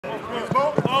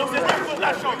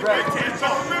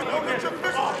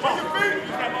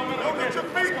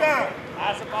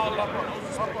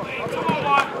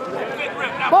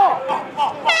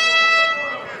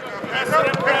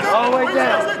All the way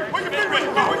down.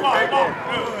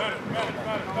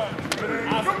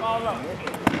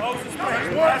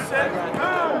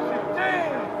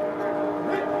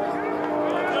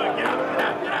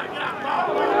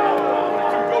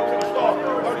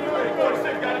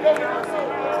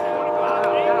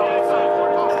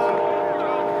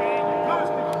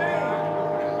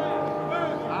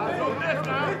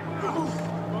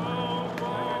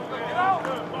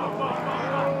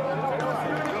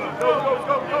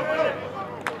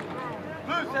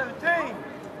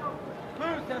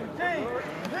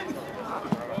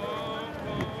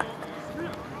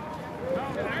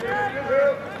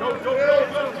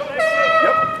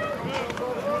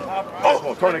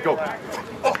 Oh, turn and go.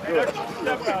 Oh, good.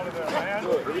 Step out of there, man.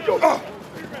 Good. Here we go. Oh.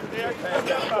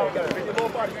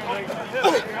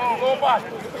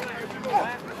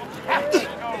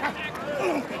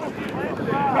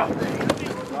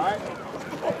 Right.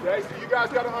 Okay, so you guys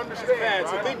got to understand.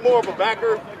 So think more of a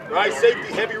backer, right?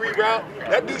 Safety, heavy reroute.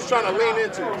 That dude's trying to lean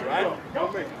into it, right?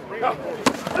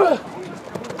 Good,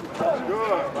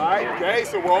 right? Okay,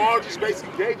 so we're all just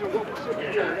basically gauging what we should be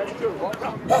doing. That's two.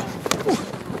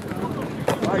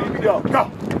 All right, here we go. Go.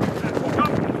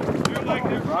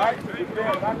 Right? Keep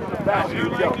going back to the back. Here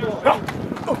we go. Go.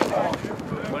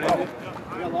 What is it?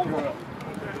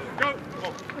 Go.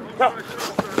 Go.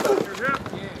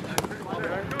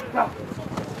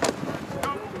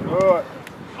 Good.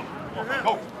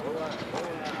 Go.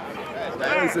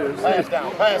 Pass down.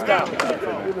 Pass down. Go.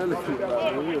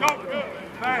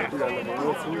 Pass.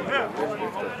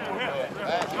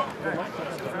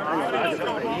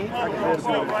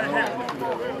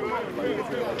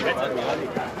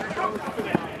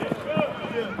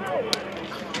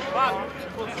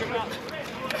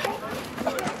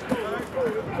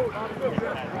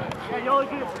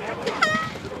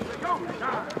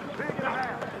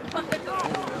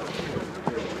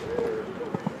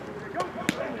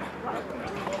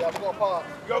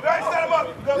 Go, guys, set him up.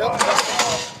 Go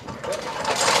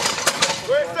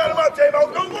ahead and set him up, J-Mo.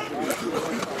 Go.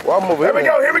 Well, I'm over here we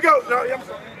go. Here we go. No, hey,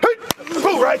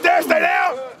 right there. Stay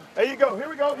down. There you go. Here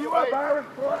we go. You up, Byron.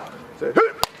 There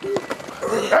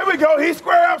we go. He's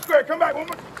square. I'm square. Come back one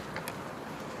more.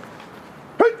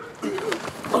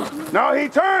 No, he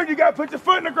turned. You got to put your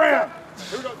foot in the ground.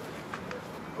 Here we go.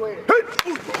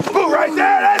 Right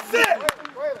there. That's it.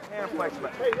 Hand flex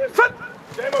back.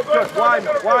 Good.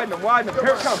 Widen them.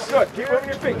 Here it comes. Good. Keep moving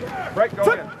your feet. Right, go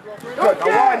in. Good. Now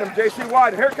widen them, JC.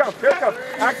 Widen. Here it comes.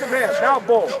 Active hands. Now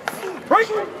bull. Right.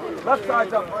 Left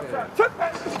side's up.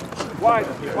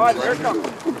 Widen. Here it comes.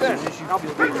 Then. Now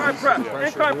incline press.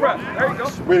 Incline press. There you go.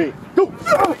 Ready. Go.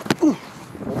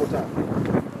 One more time.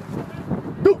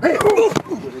 Go. Hey.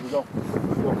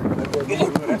 Here we go.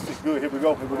 That's it. Good. Here we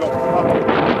go. Ready.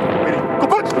 Go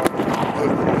punch.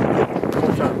 Good. One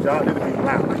more time, John. It'll be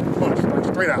loud. Like punch. Like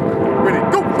straight out. Ready.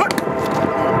 Go. Punch.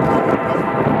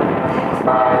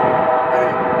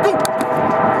 Ready. Go.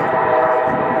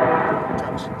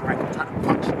 Try to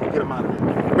punch. Get him out of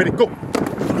there. Ready. Go.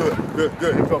 Good.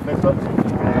 Here we go. Next up.